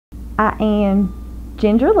I am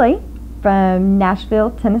Ginger Lee from Nashville,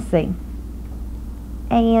 Tennessee.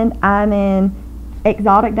 And I'm an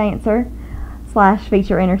exotic dancer /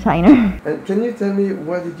 feature entertainer. And can you tell me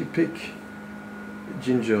why did you pick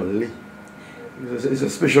Ginger Lee? Is there a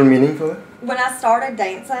special meaning for that? When I started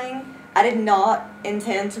dancing, I did not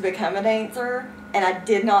intend to become a dancer, and I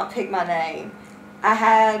did not pick my name. I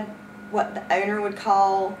had what the owner would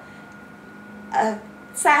call a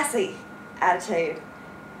sassy attitude,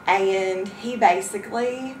 and he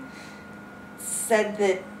basically said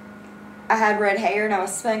that I had red hair and I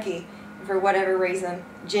was spunky. For whatever reason,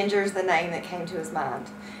 Ginger's the name that came to his mind.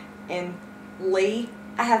 And Lee,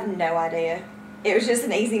 I have no idea. It was just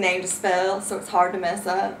an easy name to spell, so it's hard to mess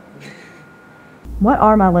up. What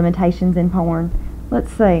are my limitations in porn?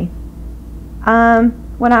 Let's see.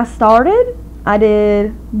 When I started, I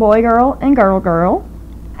did boy girl and girl girl,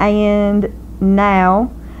 and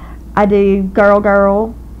now I do girl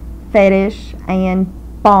girl, fetish, and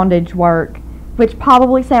bondage work, which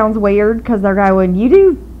probably sounds weird because they're going, you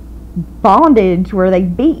do bondage where they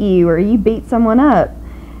beat you or you beat someone up,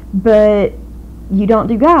 but you don't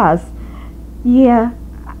do guys. Yeah,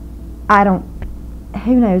 I don't,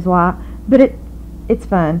 who knows why, but it's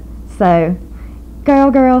fun. So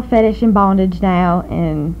girl girl, fetish, and bondage now,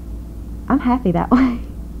 and I'm happy that way.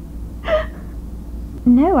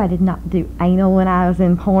 No, I did not do anal when I was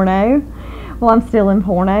in porno. Well, I'm still in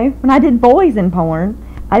porno. When I did boys in porn,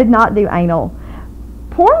 I did not do anal.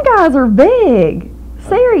 Porn guys are big.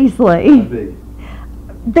 Seriously. How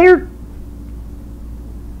big?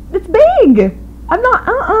 It's big. I'm not,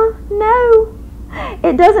 no.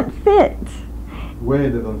 It doesn't fit. Where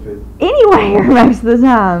does it fit? Anywhere most of the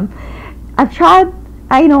time. I've tried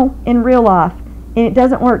anal in real life, and it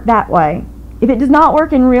doesn't work that way. If it does not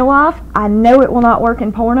work in real life, I know it will not work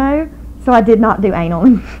in porno, so I did not do anal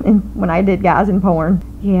when I did guys in porn.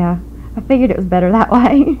 Yeah, I figured it was better that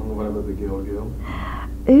way. What about the girl girl?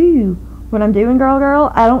 Ooh, when I'm doing girl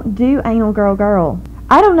girl, I don't do anal girl girl.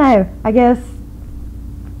 I don't know, I guess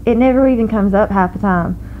it never even comes up half the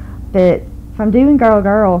time. But if I'm doing girl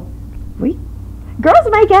girl, girls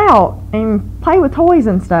make out and play with toys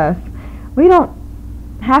and stuff. We don't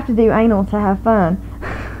have to do anal to have fun.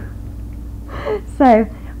 So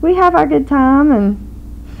we have our good time and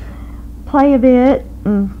play a bit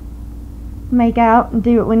and make out and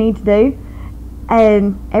do what we need to do,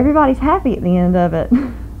 and everybody's happy at the end of it.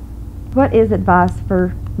 What is advice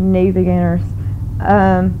for new beginners?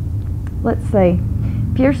 Let's see.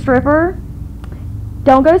 If you're a stripper,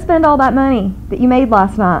 don't go spend all that money that you made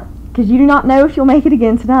last night, because you do not know if you'll make it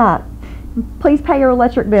again tonight. Please pay your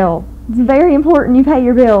electric bill. It's very important you pay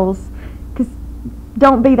your bills, because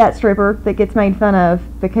don't be that stripper that gets made fun of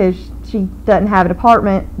because she doesn't have an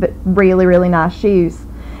apartment but really, really nice shoes.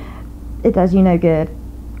 It does you no good,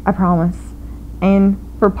 I promise. And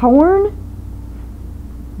for porn,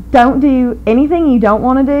 don't do anything you don't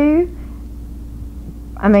want to do.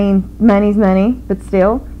 I mean, money's money, but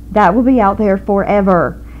still, that will be out there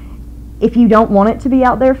forever. If you don't want it to be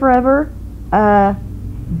out there forever,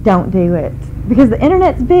 don't do it. Because the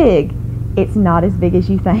internet's big. It's not as big as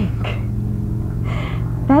you think.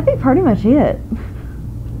 That'd be pretty much it.